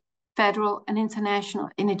 state, federal, and international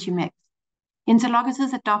energy mix.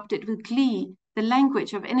 Interlocutors adopted with glee the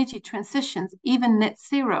language of energy transitions, even net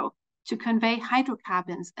zero, to convey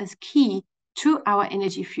hydrocarbons as key to our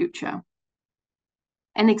energy future.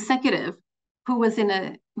 An executive who was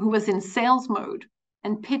in sales mode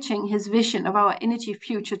and pitching his vision of our energy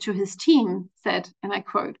future to his team said, and I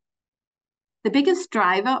quote, "The biggest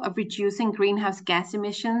driver of reducing greenhouse gas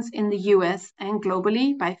emissions in the US and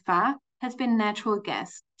globally by far has been natural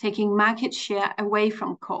gas, taking market share away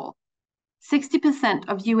from coal. 60%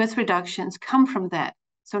 of US reductions come from that.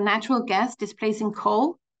 So natural gas displacing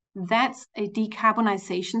coal, that's a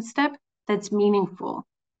decarbonization step that's meaningful,"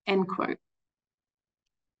 end quote.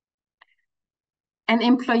 An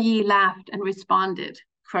employee laughed and responded,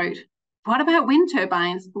 quote, "What about wind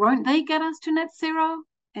turbines? Won't they get us to net zero?"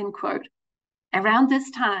 End quote. Around this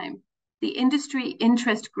time, the industry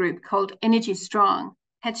interest group called Energy Strong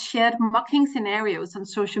had shared mocking scenarios on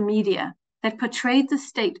social media that portrayed the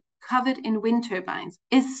state covered in wind turbines,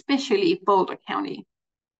 especially Boulder County.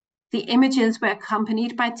 The images were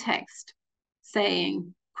accompanied by text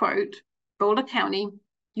saying, quote, "Boulder County,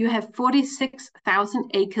 you have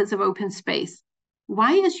 46,000 acres of open space.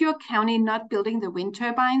 Why is your county not building the wind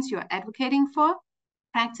turbines you're advocating for?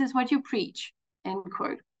 Practice what you preach," end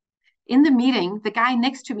quote. In the meeting, the guy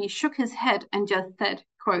next to me shook his head and just said,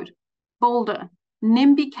 quote, "Boulder,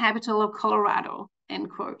 NIMBY capital of Colorado," end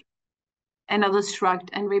quote. Another shrugged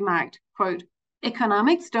and remarked, quote,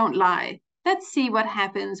 "Economics don't lie. Let's see what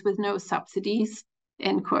happens with no subsidies,"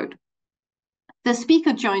 end quote. The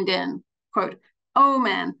speaker joined in, quote, "Oh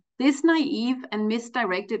man, this naive and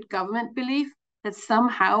misdirected government belief that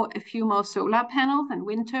somehow a few more solar panels and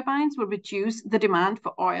wind turbines will reduce the demand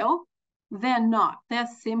for oil? They're not. They're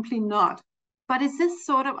simply not. But it's this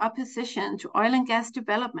sort of opposition to oil and gas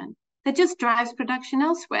development that just drives production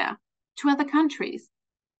elsewhere, to other countries.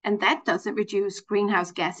 And that doesn't reduce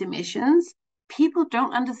greenhouse gas emissions. People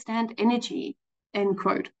don't understand energy," end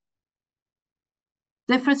quote.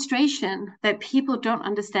 The frustration that people don't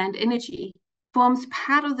understand energy forms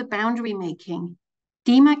part of the boundary making,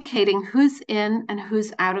 demarcating who's in and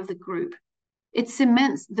who's out of the group. It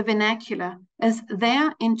cements the vernacular as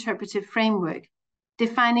their interpretive framework,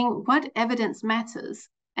 defining what evidence matters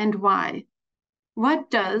and why, what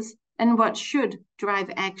does and what should drive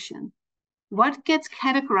action, what gets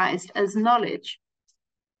categorized as knowledge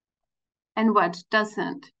and what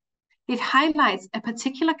doesn't. It highlights a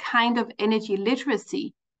particular kind of energy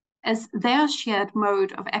literacy as their shared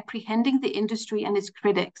mode of apprehending the industry and its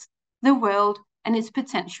critics, the world and its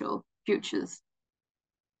potential futures.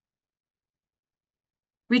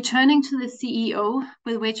 Returning to the CEO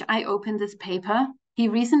with which I opened this paper, he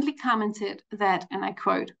recently commented that, and I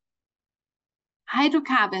quote,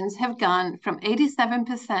 "Hydrocarbons have gone from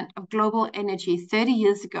 87% of global energy 30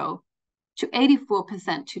 years ago to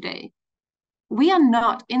 84% today. We are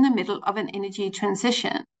not in the middle of an energy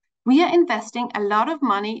transition. We are investing a lot of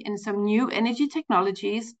money in some new energy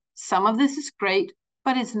technologies. Some of this is great,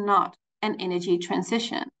 but it's not an energy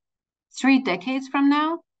transition. 3 decades from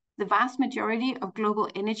now, the vast majority of global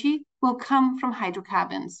energy will come from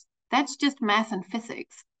hydrocarbons. That's just math and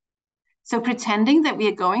physics. So pretending that we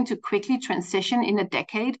are going to quickly transition in a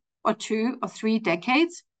decade or 2 or 3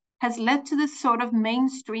 decades has led to this sort of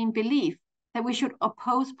mainstream belief that we should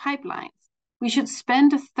oppose pipelines. We should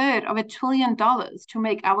spend 1/3 of $1 trillion to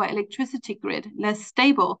make our electricity grid less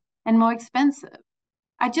stable and more expensive.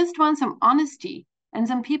 I just want some honesty and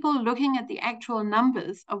some people looking at the actual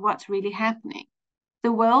numbers of what's really happening.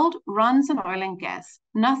 The world runs on oil and gas.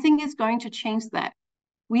 Nothing is going to change that.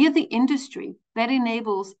 We are the industry that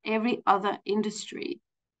enables every other industry,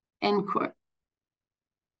 end quote.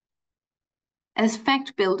 As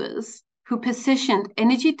fact builders who positioned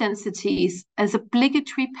energy densities as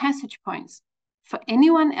obligatory passage points for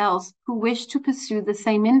anyone else who wished to pursue the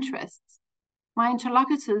same interests, my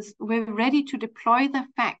interlocutors were ready to deploy their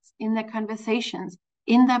facts in their conversations,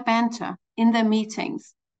 in their banter, in their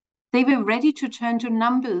meetings. They were ready to turn to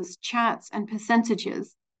numbers, charts, and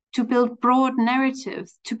percentages, to build broad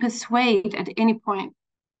narratives, to persuade at any point,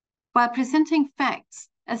 while presenting facts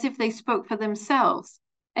as if they spoke for themselves,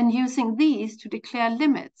 and using these to declare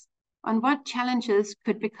limits on what challenges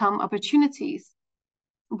could become opportunities,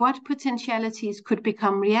 what potentialities could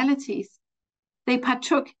become realities. They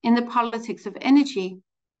partook in the politics of energy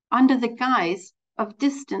under the guise of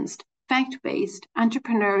distanced, fact-based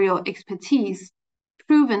entrepreneurial expertise,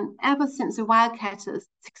 proven ever since the wildcatters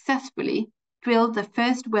successfully drilled the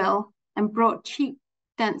first well and brought cheap,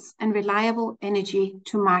 dense, and reliable energy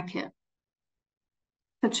to market.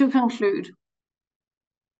 So to conclude,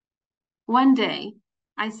 one day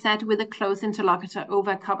I sat with a close interlocutor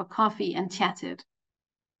over a cup of coffee and chatted.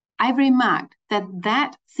 I remarked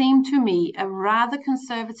that seemed to me a rather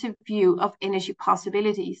conservative view of energy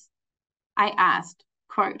possibilities. I asked,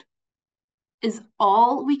 quote, "Is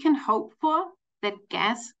all we can hope for that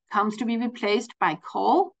gas comes to be replaced by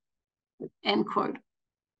coal?" End quote.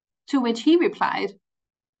 To which he replied,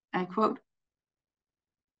 I quote,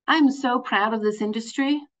 "I'm so proud of this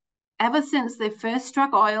industry. Ever since they first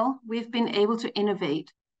struck oil, we've been able to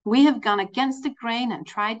innovate. We have gone against the grain and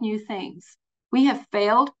tried new things. We have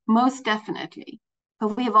failed, most definitely,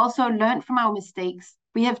 but we have also learned from our mistakes.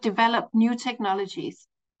 We have developed new technologies.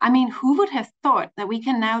 I mean, who would have thought that we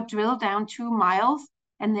can now drill down 2 miles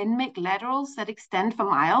and then make laterals that extend for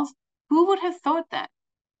miles? Who would have thought that?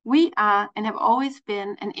 We are and have always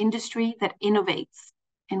been an industry that innovates,"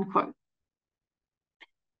 end quote.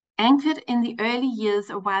 Anchored in the early years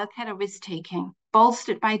of wildcatter risk-taking,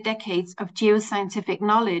 bolstered by decades of geoscientific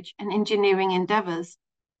knowledge and engineering endeavors,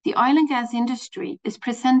 the oil and gas industry is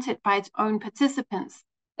presented by its own participants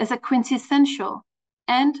as a quintessential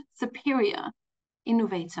and superior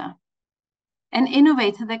innovator. An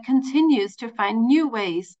innovator that continues to find new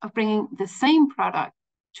ways of bringing the same product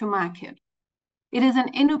to market. It is an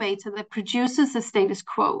innovator that produces the status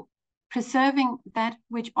quo, preserving that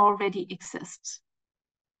which already exists.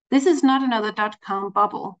 This is not another dot-com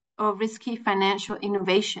bubble or risky financial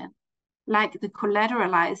innovation like the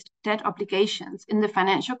collateralized debt obligations in the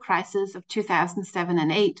financial crisis of 2007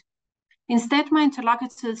 and 8. Instead, my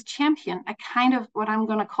interlocutors champion a kind of what I'm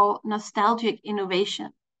going to call nostalgic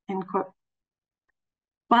innovation, end quote.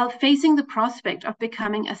 While facing the prospect of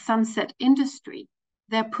becoming a sunset industry,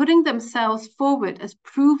 they're putting themselves forward as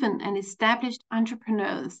proven and established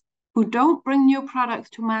entrepreneurs who don't bring new products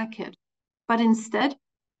to market, but instead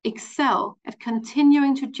excel at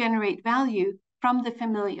continuing to generate value from the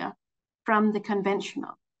familiar, from the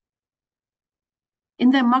conventional.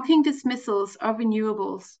 In their mocking dismissals of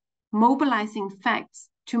renewables, mobilizing facts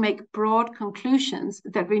to make broad conclusions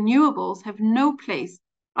that renewables have no place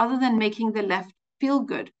other than making the left feel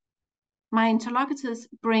good, my interlocutors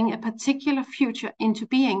bring a particular future into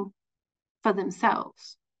being for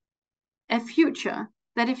themselves. A future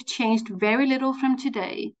that, if changed very little from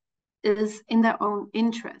today, is in their own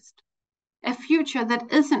interest. A future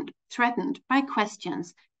that isn't threatened by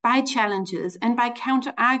questions, by challenges, and by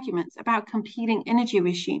counter-arguments about competing energy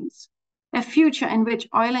regimes. A future in which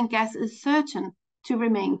oil and gas is certain to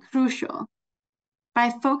remain crucial. By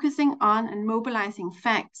focusing on and mobilizing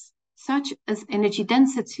facts, such as energy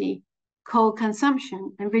density, coal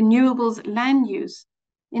consumption, and renewables land use,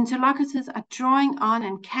 interlocutors are drawing on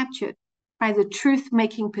and captured by the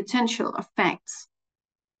truth-making potential of facts.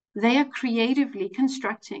 They are creatively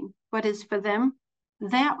constructing what is for them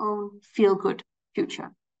their own feel-good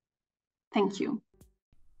future. Thank you.